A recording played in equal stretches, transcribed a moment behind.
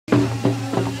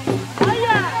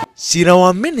Cira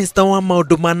wa minista wa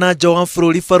maundu ma nanja wa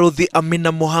bururi Barothi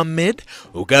Amina Mohamed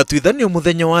ugatuithanio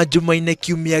muthenya wa Jumaine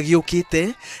kiumia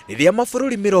giukite riria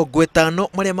mabururi 50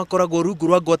 maria makoragwo rungu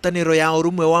rwa ngwataniro ya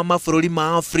urumwe wa mabururi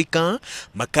ma Afrika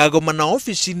makagomana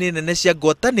ofici-ini nene cia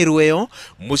ngwataniro iyo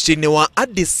muciĩ-ini wa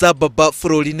Addis Ababa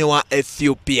bururi-ini wa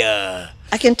Ethiopia.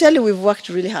 I can tell you we've worked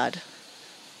really hard.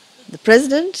 The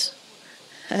president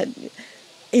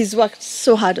he's worked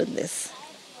so hard on this.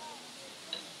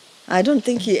 I don't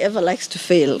think he ever likes to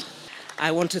fail.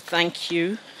 I want to thank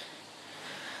you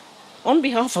on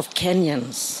behalf of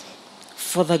Kenyans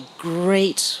for the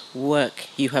great work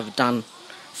you have done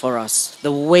for us,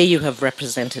 the way you have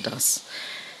represented us.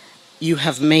 You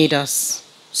have made us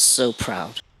so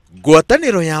proud.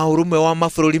 Ngwataniro ya urumwe wa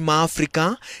mabururi ma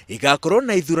Afrika igakorwo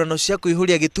na ithurano cia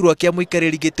kuihuria giturwa kia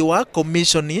muikariri giti wa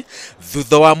commission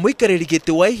thutha wa muikariri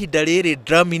giti wa ihinda riri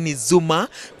Dlamini Zuma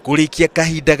kurikia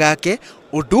kahinda gake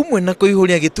undu umwe na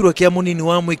kuihuria giturwa kia munini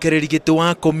wa muikariri giti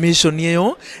wa commission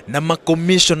iyo na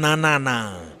makomishona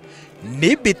 8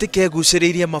 ni mbitike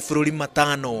guciriria mabururi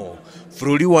matano.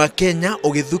 Bururi wa Kenya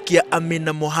ugithukia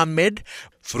Amina Mohamed,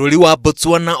 bururi wa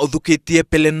Botswana uthukitie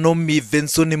Pelenomi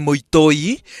Vincent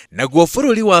Moitoi, naguo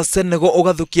bururi wa Senegal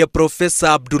ugathukia Professor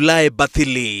Abdoulaye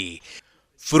Bathily.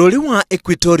 Bururi wa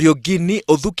Equatorial Guinea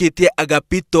uthukitie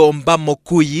Agapito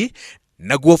Mbamokuyi,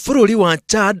 naguo bururi wa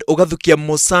Chad ugathukia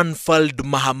Mosan Fald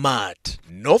Mahamat.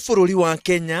 No bururi wa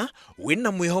Kenya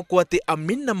wina mwihoko ati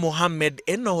Amina Mohamed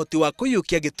ena hoti wa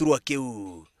kuyukia giturwa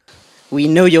kiu. We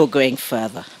know you're going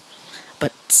further,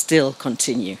 but still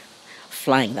continue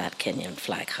flying that Kenyan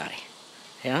flag high.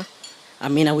 Yeah?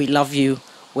 Amina, we love you.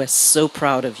 We're so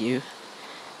proud of you.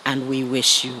 And we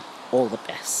wish you all the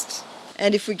best.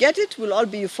 And if we get it, we'll all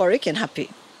be euphoric and happy.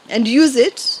 And use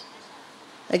it,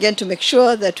 again, to make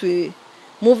sure that we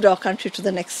moved our country to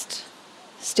the next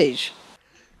stage.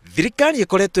 Thirikari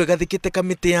ikoretwo igathikite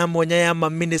kamiti ya mwanya ya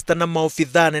maminista na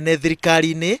maofitha nene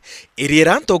thirikari-ini iria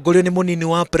irantongorio ni munini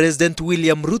wa President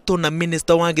William Ruto na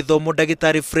Minister wa githomo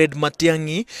Dagitari Fred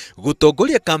Matiang'i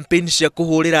gutongoria campaign cia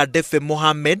kuhurira Defe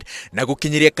Mohamed na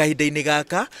gukinyiria kahinda-ini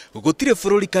gaka gutire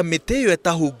bururi kamiti iyo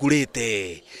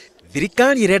etahungurite.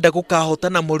 Thirikari irenda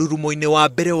gukahotana mururumo-ini wa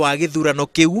mbere wa githurano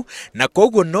kiu na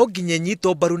koguo no nginya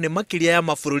nyito mbaru ni makiria ya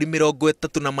mabururi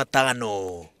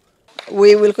 35.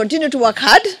 We will continue to work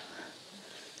hard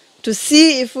to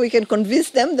see if we can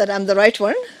convince them that I'm the right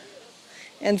one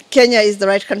and Kenya is the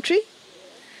right country.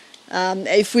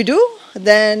 If we do,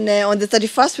 then on the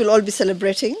 31st we'll all be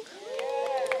celebrating.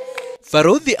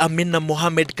 Barothi Amina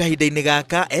Mohamed kahinda-ini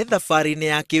gaka thabari-ini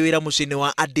ya kiwira muciĩ-ini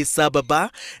wa Addis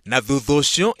Ababa na thutha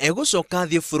ucio egucoka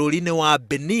thie bururi-ini wa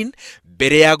Benin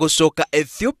mbere ya gucoka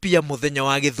Ethiopia muthenya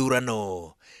wa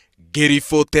githurano.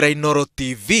 Ngiribotera Inooro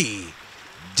TV,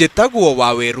 Jetagwo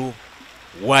Waweru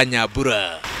wa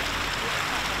Nyambura.